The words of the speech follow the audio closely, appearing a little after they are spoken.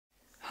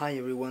Hi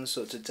everyone,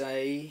 so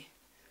today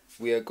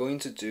we are going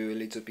to do a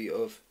little bit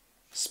of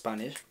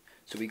Spanish.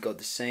 So we got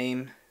the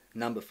same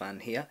number fan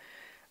here,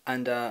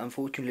 and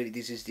unfortunately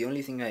this is the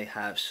only thing I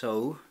have,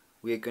 so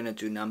we're gonna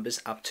do numbers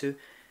up to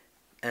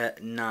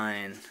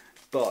 9.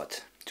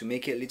 But to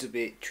make it a little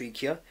bit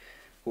trickier,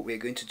 what we're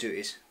going to do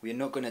is we're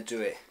not gonna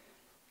do it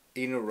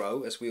in a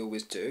row as we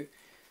always do.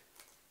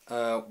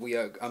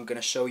 I'm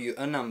gonna show you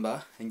a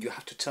number and you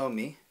have to tell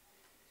me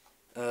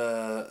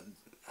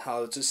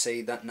how to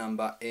say that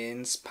number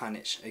in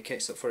Spanish. Okay,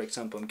 so for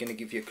example, I'm gonna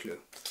give you a clue.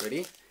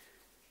 Ready?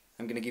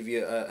 I'm gonna give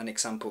you an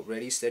example.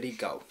 Ready, steady,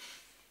 go.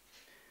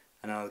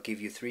 And I'll give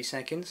you 3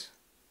 seconds.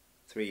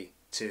 3,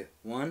 2,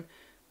 1.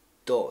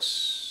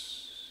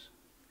 Dos.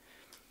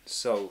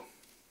 So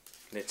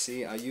let's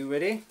see, are you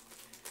ready?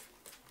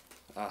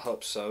 I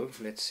hope so.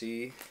 Let's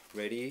see.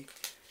 Ready,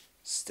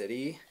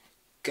 steady,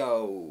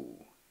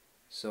 go.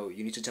 So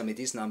you need to tell me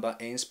this number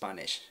in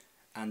Spanish,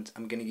 and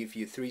I'm gonna give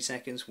you 3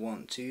 seconds.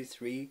 1, 2,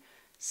 3,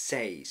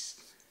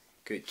 6.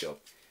 Good job.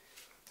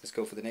 Let's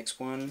go for the next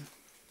one.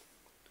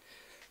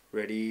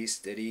 Ready,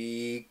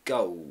 steady,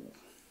 go.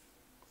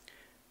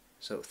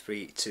 So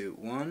 3, 2,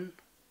 1.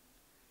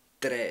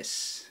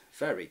 Tres.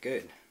 Very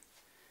good.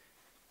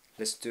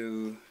 Let's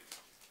do.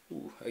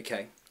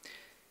 Okay.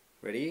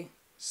 Ready,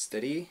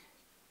 steady,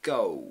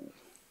 go.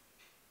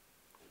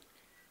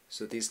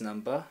 So this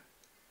number.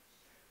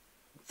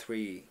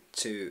 3,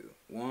 2,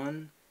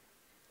 1.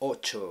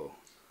 Ocho.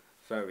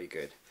 Very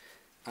good.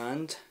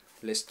 And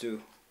let's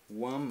do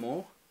one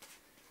more.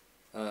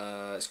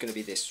 It's gonna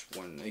be this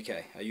one.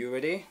 Okay, are you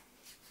ready?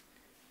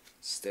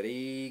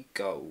 Steady,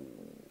 go.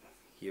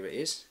 Here it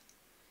is.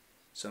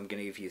 So I'm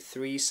gonna give you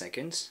 3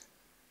 seconds.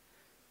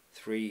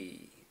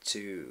 3,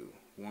 2,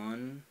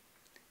 1.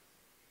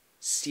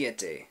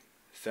 Siete.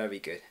 Very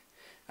good.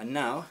 And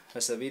now,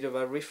 as a bit of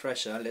a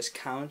refresher, let's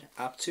count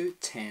up to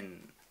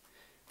 10.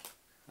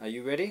 Are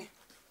you ready?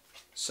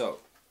 So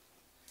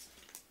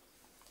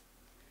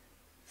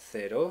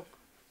 0,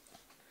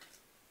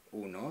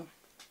 1,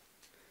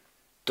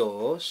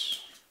 2,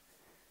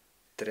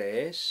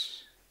 3,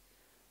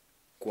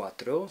 4,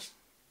 5,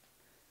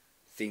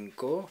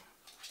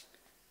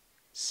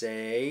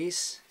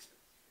 6,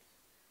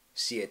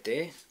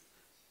 7,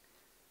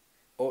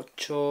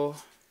 8,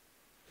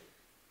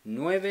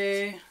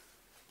 9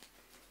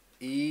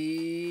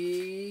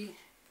 y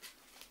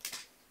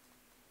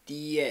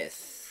 10.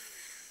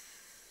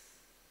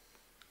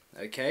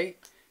 Okay,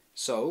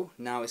 so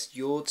now it's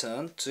your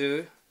turn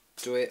to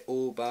do it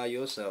all by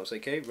yourselves.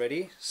 Okay,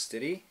 ready,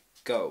 steady,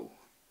 go.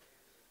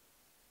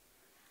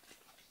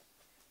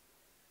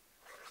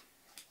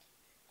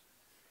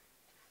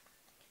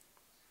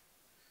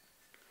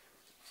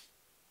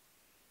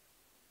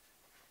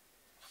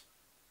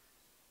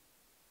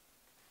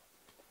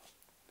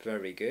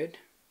 Very good.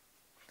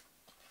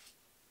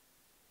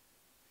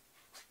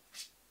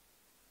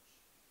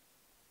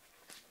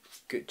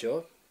 Good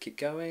job, keep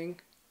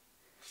going.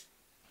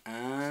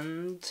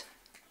 And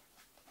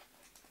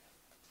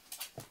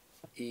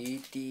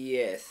 10.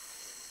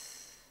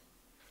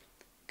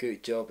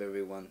 Good job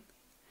everyone.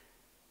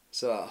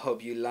 So I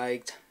hope you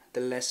liked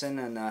the lesson,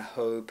 and I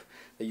hope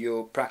that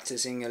you're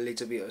practicing a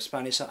little bit of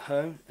Spanish at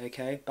home.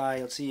 Okay, bye,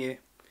 I'll see you.